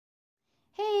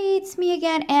it's me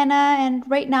again, Anna, and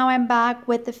right now I'm back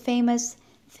with the famous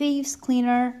Thieves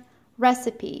Cleaner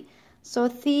recipe. So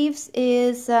Thieves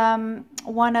is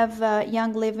one of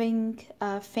Young Living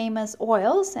famous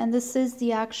oils, and this is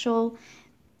the actual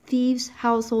Thieves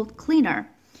household cleaner.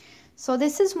 So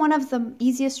this is one of the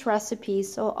easiest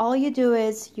recipes. So all you do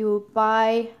is you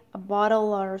buy a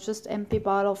bottle or just empty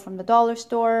bottle from the dollar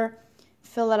store,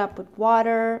 fill it up with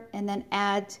water, and then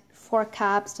add 4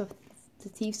 cups of the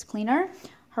Thieves Cleaner.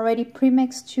 Already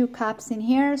pre-mixed 2 cups in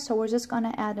here, so we're just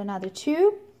gonna add another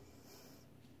 2.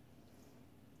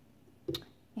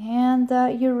 And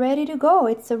you're ready to go.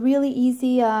 It's a really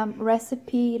easy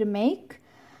recipe to make.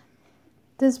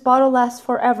 This bottle lasts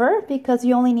forever because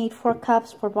you only need 4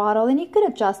 cups per bottle, and you could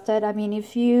adjust it. I mean,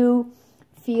 if you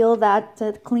feel that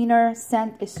the cleaner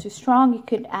scent is too strong, you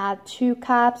could add 2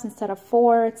 cups instead of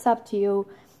 4. It's up to you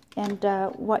and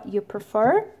what you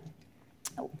prefer.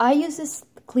 I use this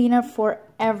cleaner for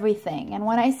everything, and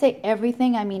when I say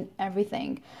everything, I mean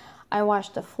everything. I wash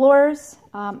the floors.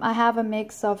 I have a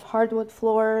mix of hardwood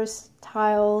floors,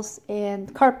 tiles,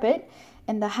 and carpet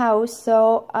in the house,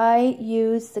 so I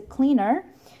use the cleaner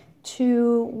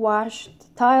to wash the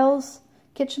tiles,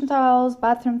 kitchen tiles,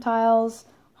 bathroom tiles,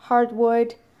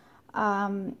 hardwood.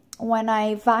 When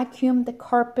I vacuum the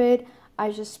carpet,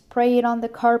 I just spray it on the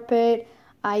carpet.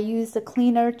 I use the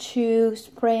cleaner to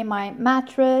spray my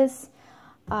mattress.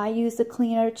 I use the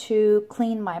cleaner to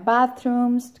clean my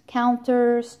bathrooms,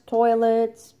 counters,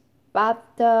 toilets,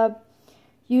 bathtub,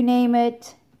 you name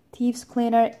it. Thieves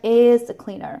Cleaner is the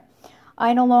cleaner.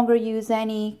 I no longer use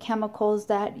any chemicals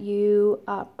that you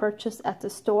purchase at the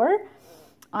store.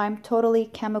 I'm totally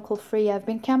chemical free. I've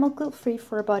been chemical free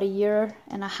for about 1.5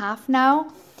 years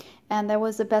now, and that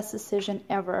was the best decision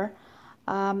ever.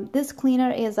 This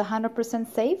cleaner is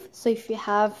 100% safe, so if you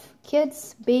have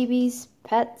kids, babies,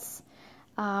 pets,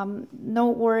 no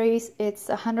worries, it's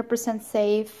 100%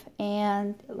 safe,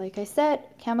 and like I said,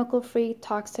 chemical free,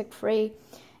 toxic free.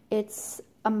 It's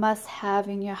a must-have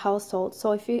in your household.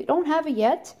 So if you don't have it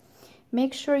yet,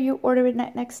 make sure you order it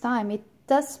next time. It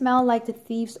does smell like the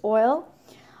Thieves oil,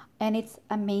 and it's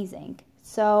amazing.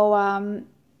 So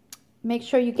make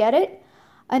sure you get it.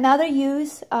 Another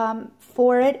use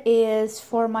for it is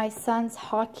for my son's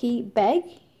hockey bag.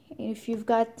 If you've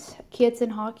got kids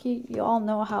in hockey, you all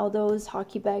know how those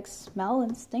hockey bags smell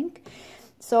and stink.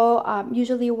 So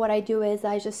usually what I do is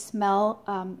I just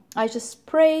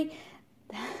spray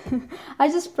I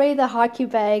just spray the hockey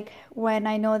bag when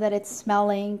I know that it's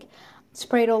smelling,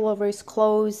 spray it all over his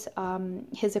clothes,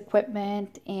 his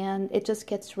equipment, and it just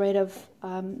gets rid of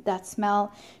that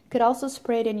smell. You could also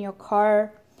spray it in your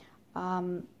car,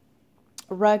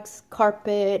 rugs,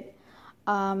 carpet.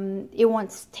 It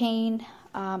won't stain.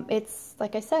 It's,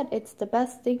 like I said, it's the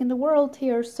best thing in the world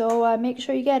here, so make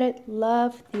sure you get it.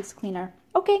 Love Thieves Cleaner.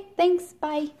 Okay, thanks,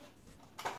 bye.